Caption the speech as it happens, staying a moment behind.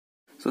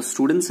So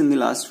students, in the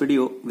last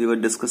video we were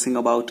discussing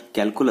about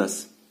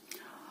calculus.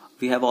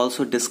 We have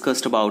also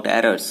discussed about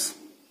errors.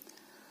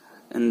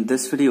 In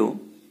this video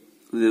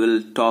we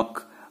will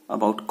talk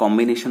about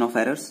combination of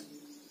errors.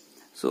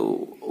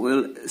 So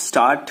we'll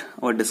start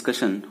our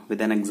discussion with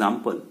an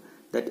example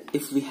that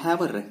if we have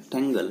a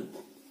rectangle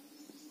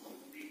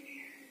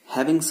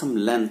having some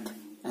length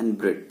and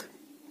breadth.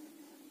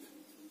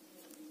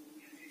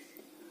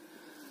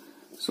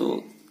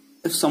 So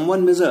if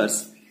someone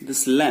measures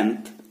this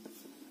length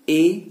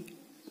A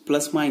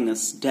plus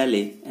minus del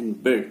A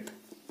and breadth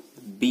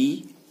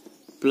B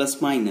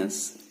plus minus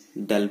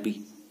del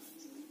B,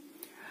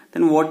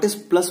 then what is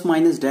plus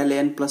minus del A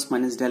and plus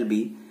minus del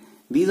B?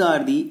 These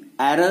are the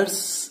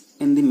errors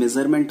in the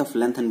measurement of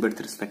length and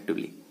breadth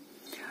respectively.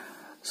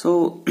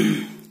 So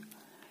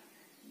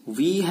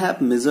we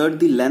have measured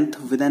the length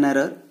with an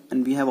error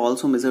and we have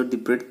also measured the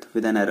breadth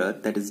with an error,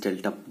 that is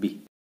delta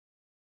B.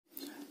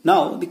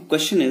 Now the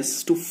question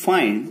is to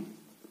find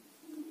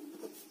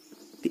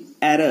the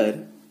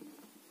error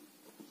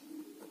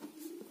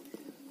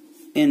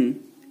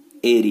in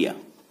area.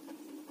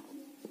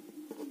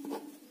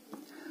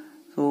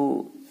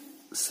 So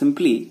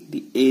simply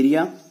the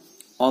area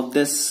of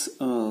this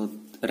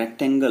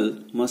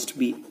rectangle must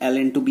be L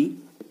into B.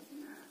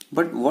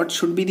 But what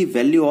should be the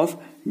value of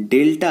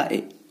delta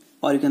A,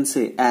 or you can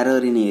say error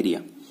in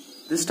area?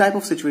 This type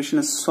of situation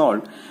is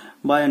solved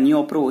by a new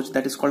approach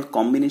that is called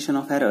combination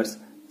of errors.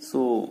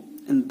 So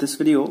in this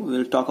video we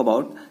will talk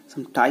about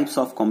some types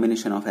of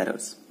combination of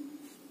errors.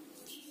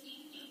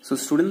 So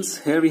students,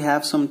 here we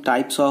have some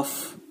types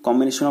of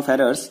combination of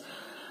errors: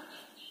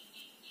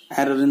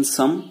 error in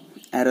sum,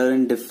 error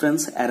in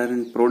difference, error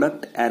in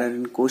product, error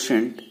in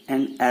quotient,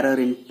 and error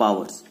in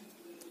powers.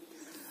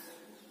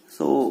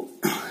 So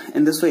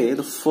in this way,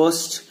 the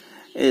first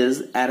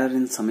is error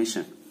in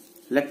summation.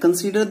 Let's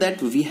consider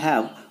that we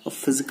have a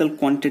physical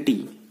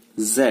quantity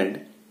Z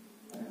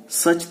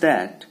such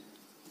that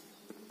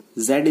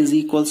Z is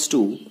equals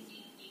to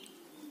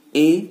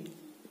A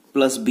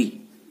plus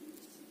B,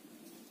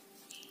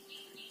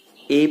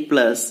 A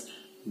plus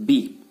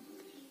B,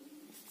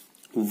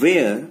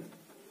 where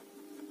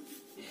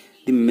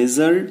the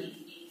measured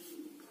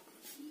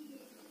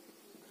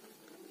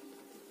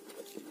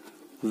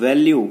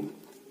value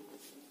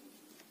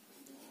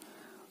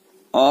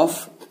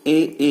of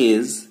A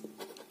is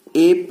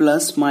A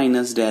plus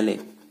minus del A.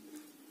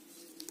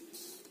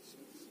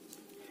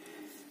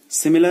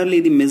 Similarly,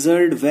 the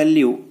measured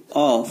value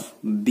of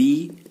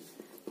B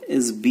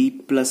is B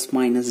plus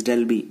minus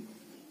del B.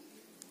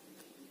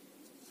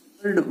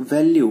 Measured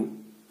value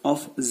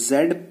of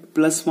Z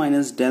plus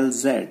minus del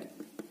Z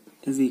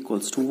is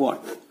equals to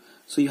what?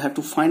 So you have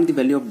to find the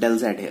value of del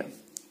Z here,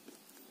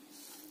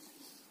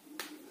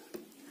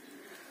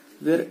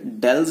 where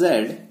del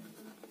Z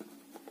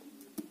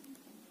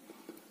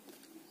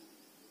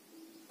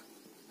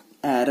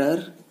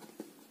error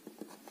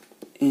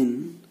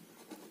in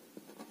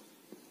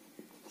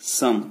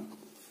sum.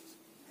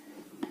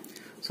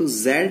 So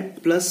Z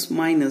plus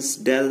minus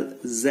del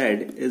Z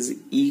is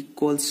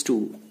equals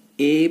to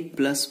A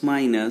plus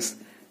minus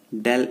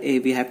del A.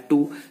 We have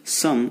to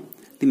sum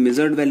the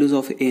measured values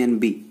of A and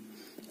B,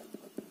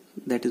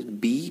 that is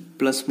B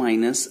plus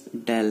minus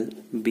del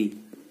B.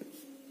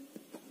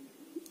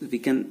 We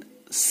can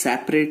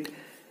separate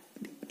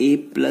A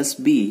plus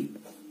B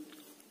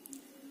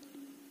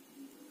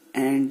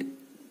and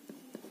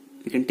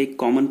we can take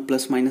common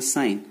plus minus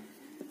sign,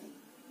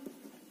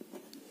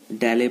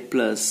 del A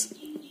plus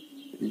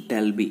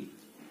del B.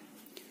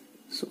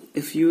 So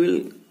if you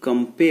will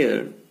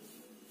compare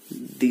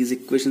these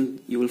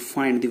equations, you will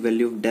find the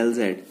value of del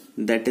Z,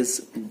 that is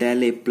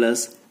del A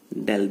plus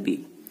del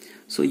B.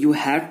 So you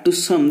have to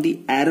sum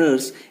the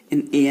errors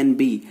in A and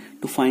B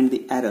to find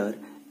the error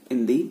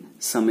in the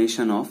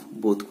summation of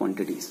both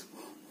quantities.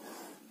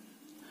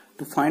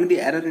 To find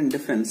the error in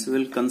difference, we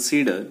will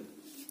consider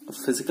a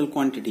physical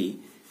quantity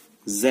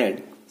Z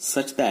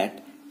such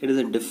that it is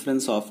a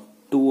difference of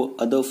two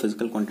other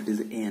physical quantities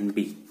A and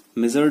B.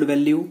 Measured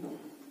value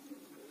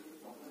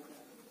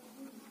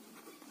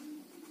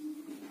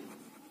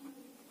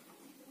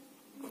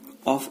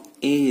of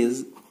A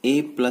is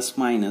A plus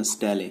minus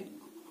del A.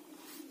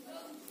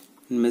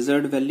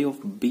 Measured value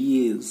of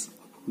B is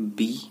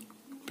B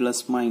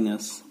plus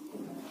minus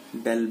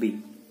del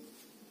B.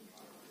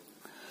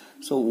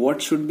 So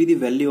what should be the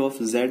value of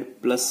Z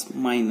plus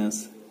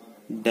minus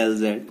del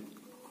Z?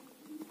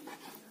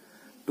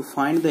 To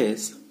find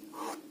this,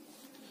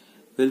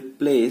 we'll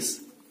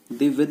place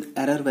the with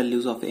error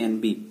values of A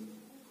and B.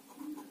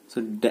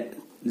 So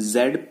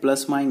Z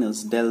plus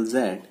minus del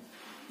Z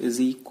is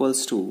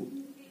equals to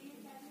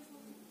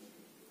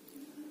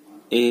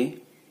A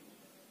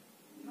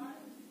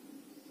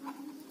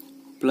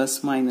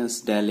plus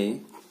minus del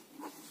A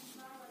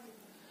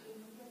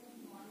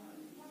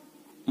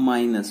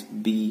minus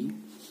B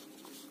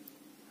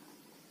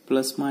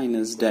plus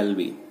minus del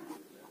B.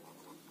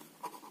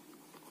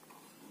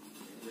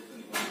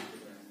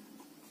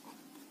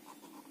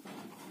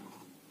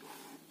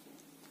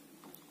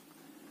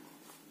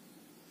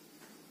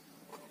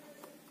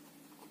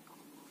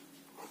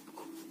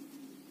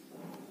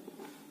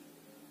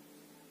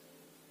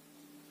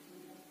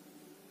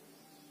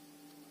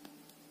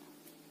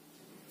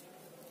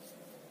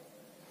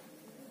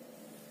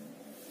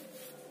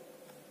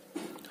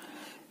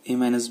 a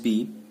minus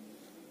b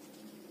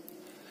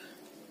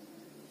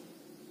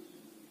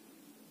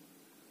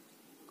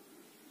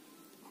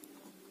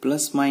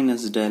plus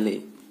minus del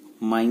a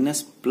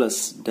minus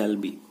plus del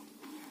b.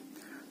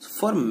 So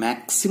for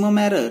maximum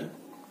error,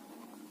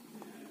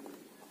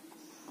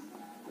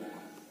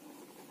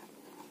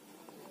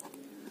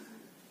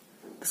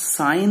 the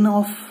sign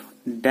of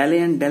del a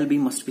and del b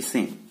must be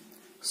same.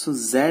 So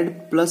z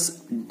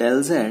plus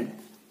del z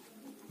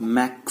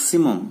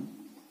maximum,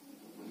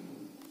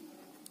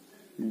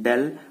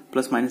 del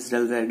plus minus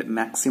del z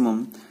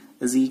maximum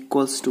is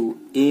equals to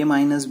a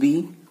minus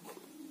b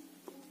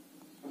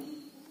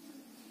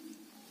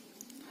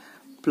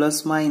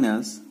plus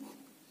minus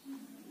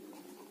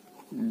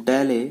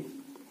del a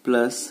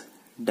plus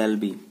del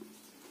b.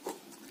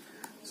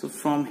 So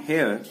from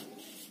here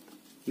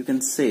you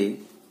can say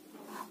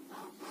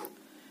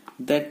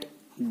that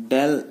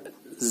del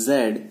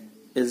z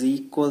is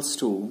equals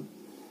to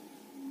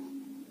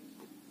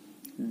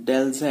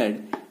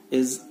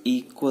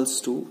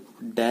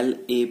del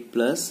a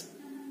plus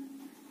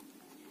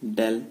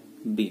del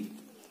b.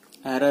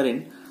 Error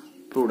in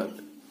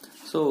product.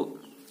 So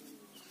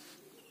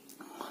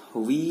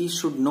we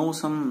should know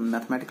some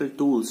mathematical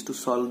tools to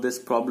solve this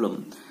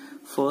problem.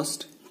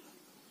 First,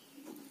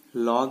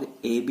 log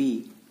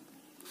AB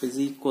is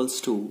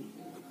equals to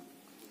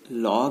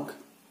log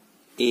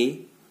A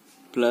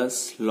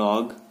plus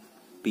log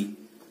B.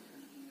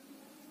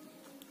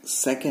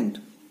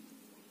 Second,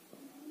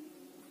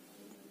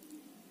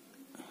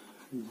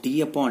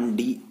 d upon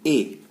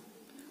dA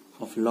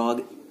of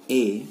log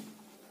A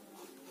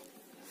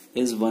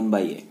is 1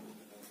 by A.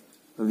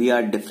 We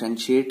are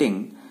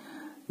differentiating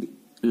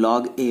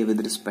log A with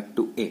respect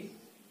to A.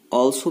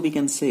 Also we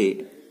can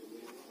say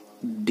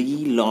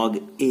d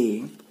log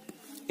A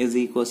is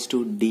equals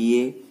to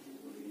dA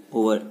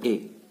over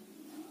A.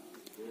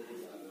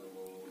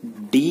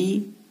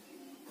 D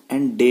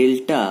and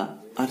delta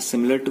are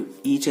similar to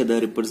each other,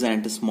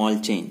 represent a small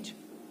change.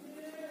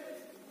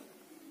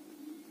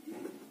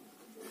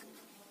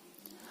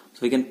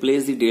 So we can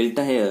place the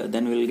delta here,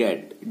 then we will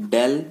get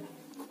del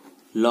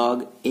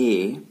log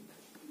A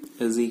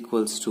is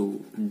equals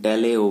to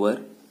del A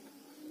over.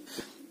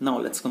 Now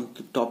let's come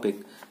to the topic,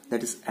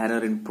 that is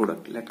error in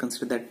product. Let's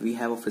consider that we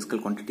have a physical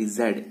quantity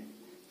Z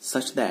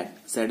such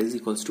that Z is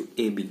equals to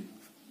AB,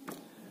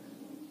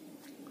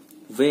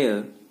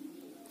 where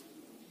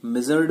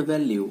measured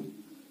value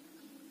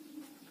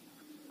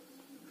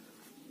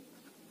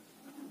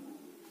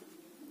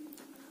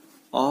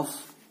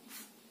of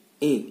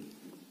A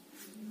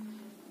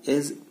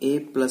is A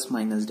plus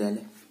minus del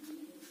A.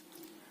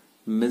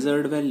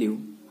 Measured value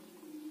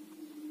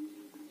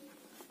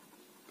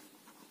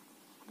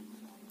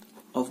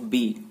of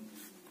B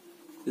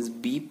is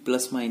B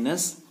plus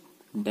minus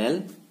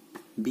del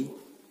B.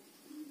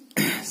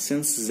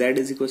 Since Z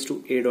is equals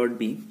to A dot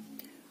B,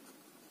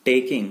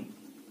 taking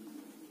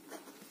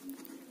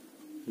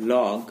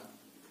log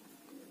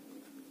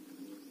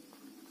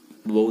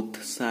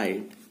both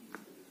side,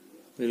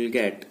 we will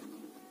get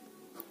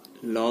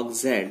log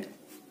Z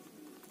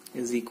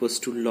is equals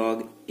to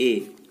log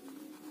A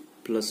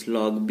plus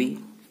log B.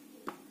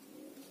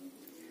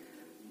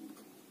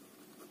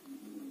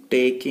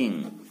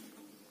 Taking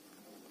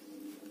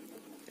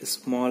a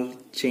small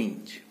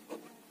change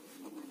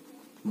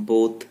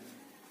both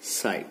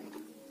side.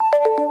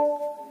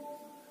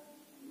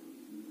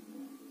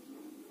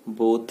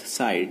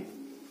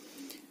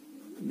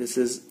 This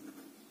is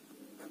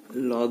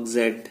log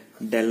Z,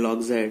 del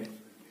log Z,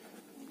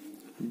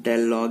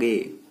 del log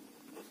A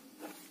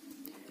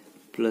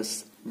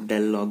plus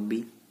del log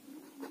B.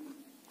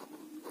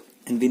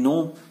 And we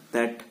know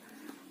that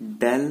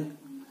del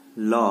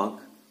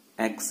log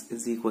x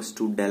is equals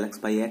to del x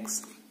by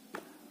x.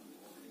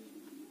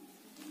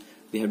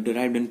 We have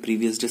derived in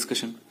previous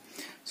discussion.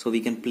 So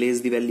we can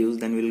place the values,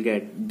 then we will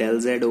get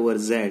del z over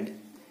z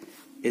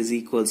is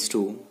equals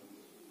to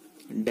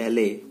del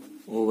A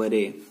over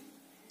A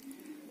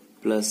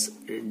plus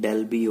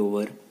del B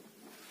over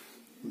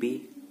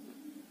B.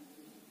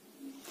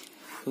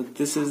 So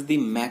this is the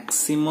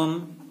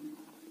maximum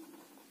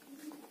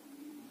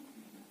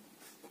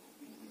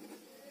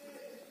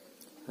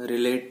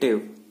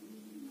relative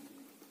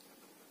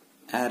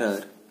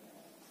error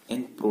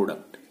in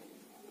product.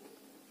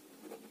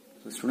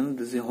 So students,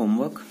 this is your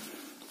homework.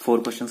 4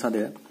 questions are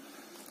there,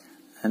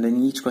 and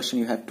in each question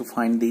you have to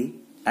find the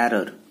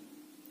error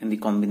in the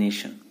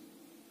combination.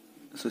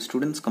 So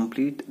students,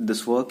 complete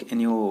this work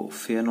in your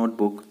fair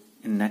notebook.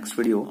 In next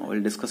video I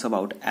will discuss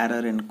about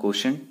error in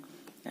quotient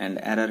and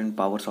error in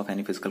powers of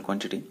any physical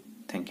quantity.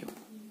 Thank you.